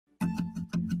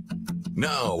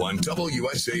Now on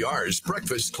WSAR's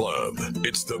Breakfast Club,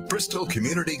 it's the Bristol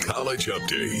Community College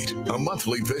Update, a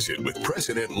monthly visit with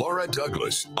President Laura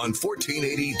Douglas on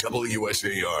 1480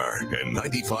 WSAR and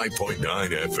 95.9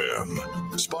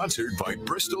 FM. Sponsored by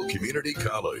Bristol Community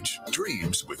College.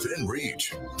 Dreams within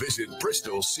reach. Visit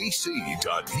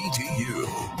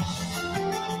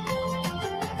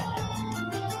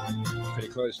bristolcc.edu. Pretty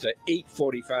close to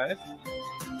 8:45.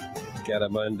 Got a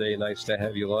Monday. Nice to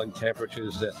have you along.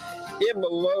 Temperatures in the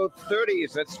low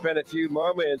 30s. Let's spend a few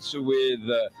moments with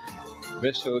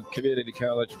Bristol Community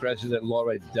College President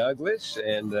Maura Douglas.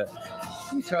 And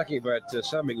we're talking about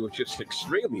something which is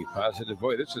extremely positive.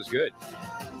 Boy, this is good.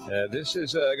 This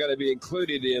is going to be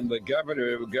included in the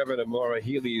Governor Maura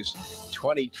Healey's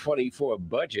 2024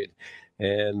 budget.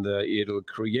 And it'll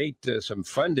create some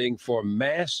funding for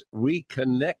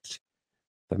MassReconnect,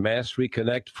 the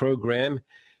MassReconnect program.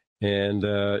 And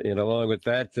along with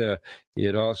that,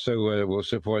 it also will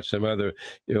support some other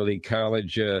early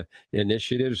college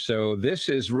initiatives. So this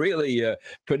is really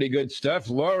pretty good stuff.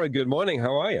 Laura, good morning.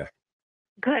 How are you?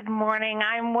 Good morning.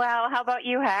 I'm well. How about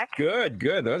you, Heck? Good,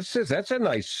 good. That's a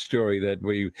nice story that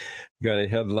we got a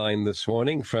headline this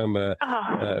morning from the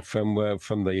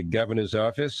governor's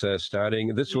office.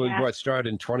 Starting, this will start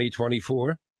in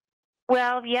 2024.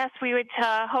 Well, yes, we would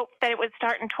hope that it would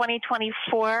start in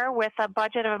 2024 with a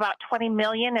budget of about $20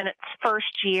 million in its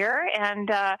first year,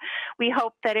 and we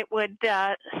hope that it would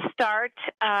start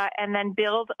and then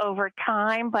build over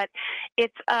time. But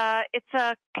it's a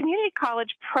community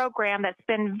college program that's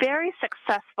been very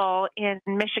successful in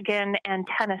Michigan and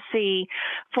Tennessee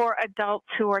for adults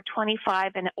who are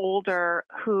 25 and older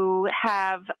who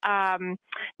have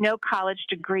no college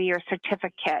degree or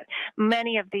certificate.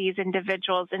 Many of these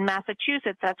individuals in Massachusetts,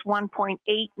 that's 1.8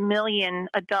 million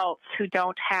adults who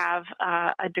don't have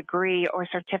a degree or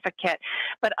certificate.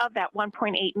 But of that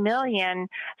 1.8 million,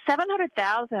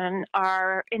 700,000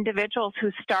 are individuals who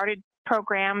started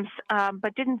programs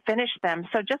but didn't finish them.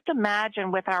 So just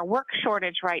imagine with our work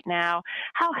shortage right now,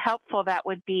 how helpful that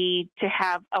would be to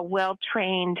have a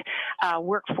well-trained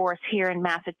workforce here in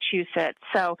Massachusetts.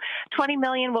 So 20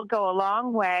 million will go a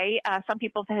long way. Some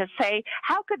people say,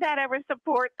 how could that ever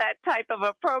support that type of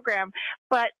a program?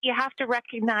 But you have to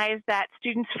recognize that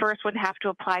students first would have to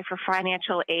apply for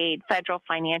financial aid, federal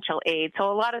financial aid.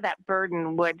 So a lot of that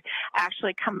burden would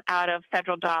actually come out of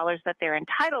federal dollars that they're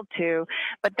entitled to.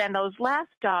 But then those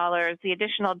last dollars, the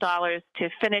additional dollars to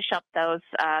finish up those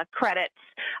credits,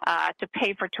 to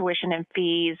pay for tuition and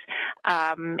fees,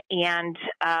 and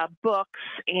books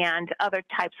and other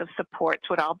types of supports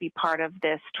would all be part of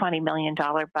this $20 million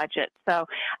budget. So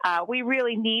we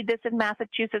really need this in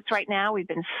Massachusetts right now. We've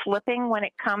been slipping when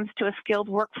it comes to a skilled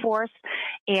workforce,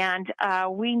 and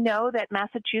we know that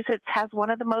Massachusetts has one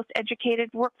of the most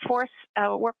educated workforces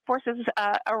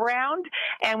around,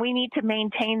 and we need to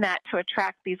maintain that to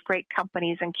attract these great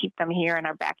companies and keep them here in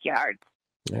our backyard.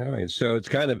 All right, so it's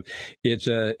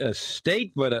a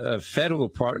state, but a federal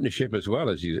partnership as well,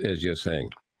 as you're saying.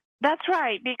 That's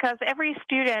right, because every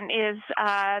student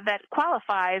that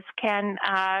qualifies can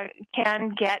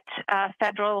get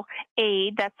federal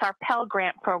aid. That's our Pell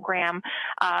Grant program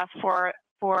for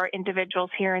individuals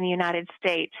here in the United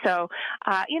States. So,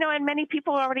 and many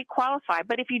people already qualify.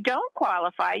 But if you don't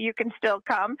qualify, you can still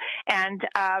come, and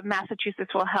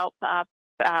Massachusetts will help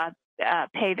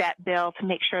pay that bill to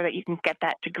make sure that you can get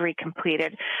that degree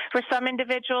completed. For some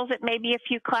individuals, it may be a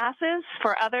few classes.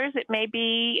 For others, it may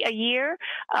be a year.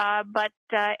 But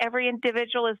every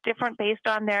individual is different based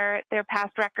on their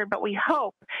past record. But we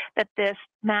hope that this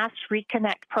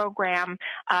MassReconnect program,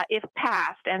 if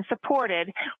passed and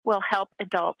supported, will help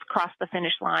adults cross the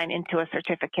finish line into a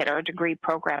certificate or a degree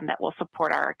program that will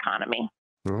support our economy.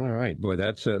 All right, boy,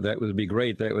 that would be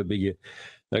great. That would be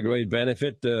a great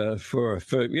benefit for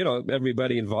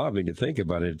everybody involved. When you think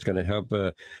about it, it's going to help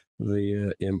the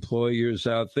employers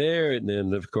out there, and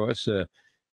then of course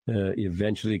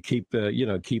eventually keep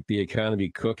the economy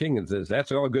cooking. And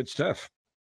that's all good stuff.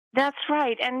 That's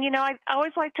right. And, I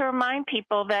always like to remind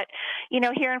people that,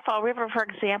 here in Fall River, for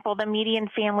example, the median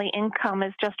family income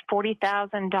is just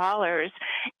 $40,000,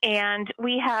 and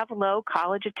we have low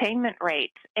college attainment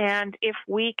rates. And if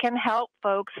we can help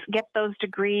folks get those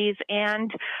degrees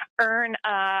and earn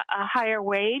a higher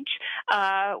wage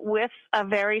with a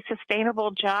very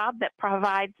sustainable job that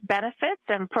provides benefits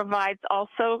and provides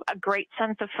also a great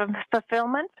sense of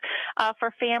fulfillment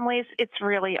for families, it's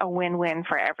really a win-win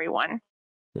for everyone.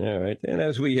 All right. And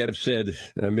as we have said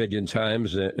a million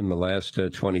times in the last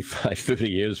 25, 30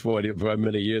 years, 40, for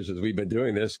many years as we've been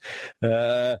doing this,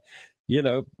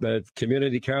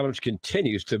 community college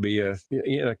continues to be a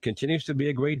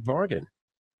great bargain.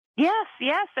 Yes,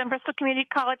 yes, and Bristol Community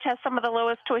College has some of the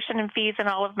lowest tuition and fees in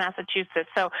all of Massachusetts.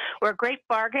 So we're a great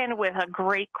bargain with a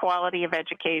great quality of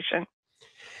education.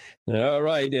 All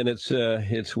right, and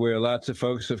it's where lots of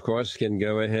folks, of course, can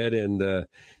go ahead and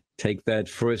take that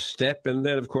first step, and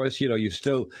then, of course, you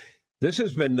still. This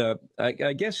has been,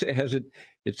 I guess, it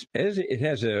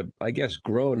has I guess,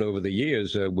 grown over the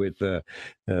years with the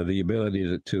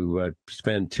ability to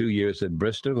spend 2 years at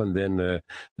Bristol and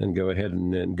then go ahead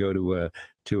and go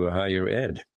to a higher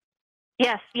ed.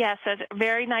 Yes, yes, a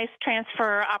very nice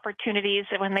transfer opportunities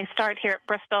when they start here at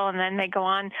Bristol and then they go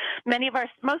on.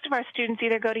 Most of our students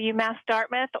either go to UMass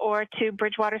Dartmouth or to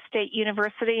Bridgewater State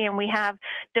University, and we have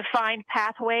defined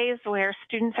pathways where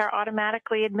students are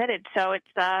automatically admitted. So it's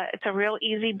a real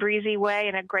easy breezy way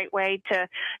and a great way to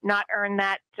not earn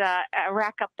that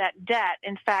rack up that debt.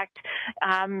 In fact,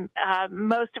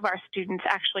 most of our students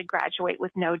actually graduate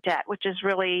with no debt, which is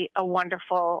really a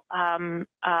wonderful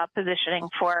positioning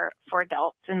for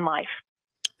adults in life.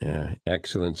 Yeah,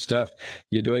 excellent stuff.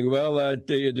 You're doing well.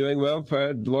 You're doing well,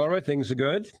 Laura. Things are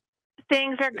good.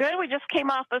 Things are good. We just came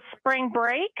off of spring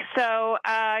break, so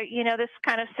this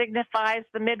kind of signifies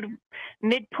the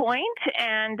midpoint,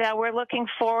 and we're looking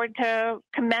forward to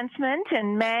commencement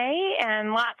in May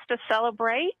and lots to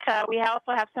celebrate. We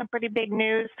also have some pretty big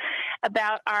news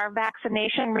about our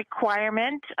vaccination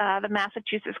requirement. The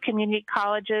Massachusetts community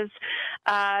colleges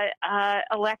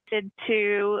elected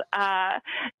to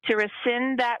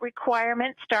rescind that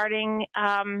requirement starting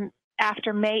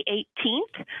after May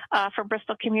 18th for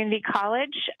Bristol Community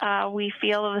College. We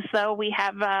feel as though we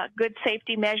have good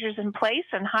safety measures in place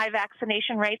and high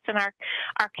vaccination rates in our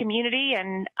community,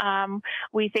 and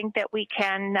we think that we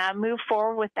can move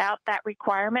forward without that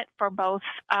requirement for both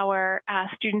our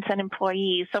students and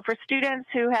employees. So for students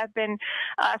who have been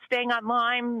staying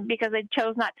online because they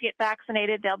chose not to get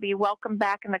vaccinated, they'll be welcome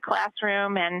back in the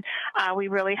classroom, and we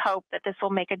really hope that this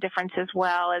will make a difference as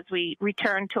well as we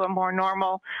return to a more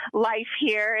normal life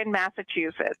here in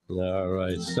Massachusetts. All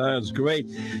right. Sounds great.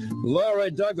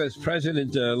 Laura Douglas,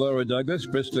 President Laura Douglas,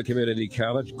 Bristol Community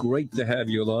College. Great to have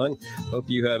you along. Hope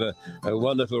you have a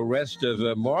wonderful rest of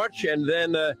March. And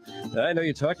then I know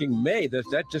you're talking May.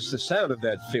 That just the sound of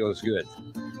that feels good.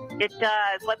 It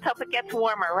does. Let's hope it gets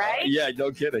warmer, right? Yeah, no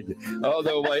kidding.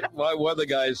 Although my weather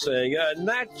guy is saying,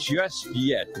 not just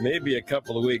yet. Maybe a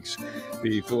couple of weeks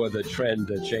before the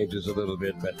trend changes a little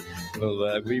bit. But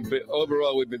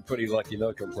overall, we've been pretty lucky.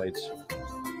 No complaints.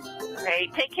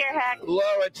 Great. Take care, Hack.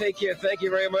 Laura, take care. Thank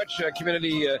you very much.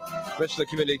 Bristol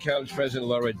Community College President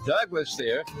Laura Douglas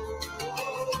there.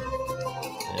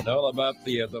 And all about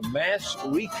the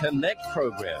MassReconnect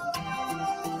program.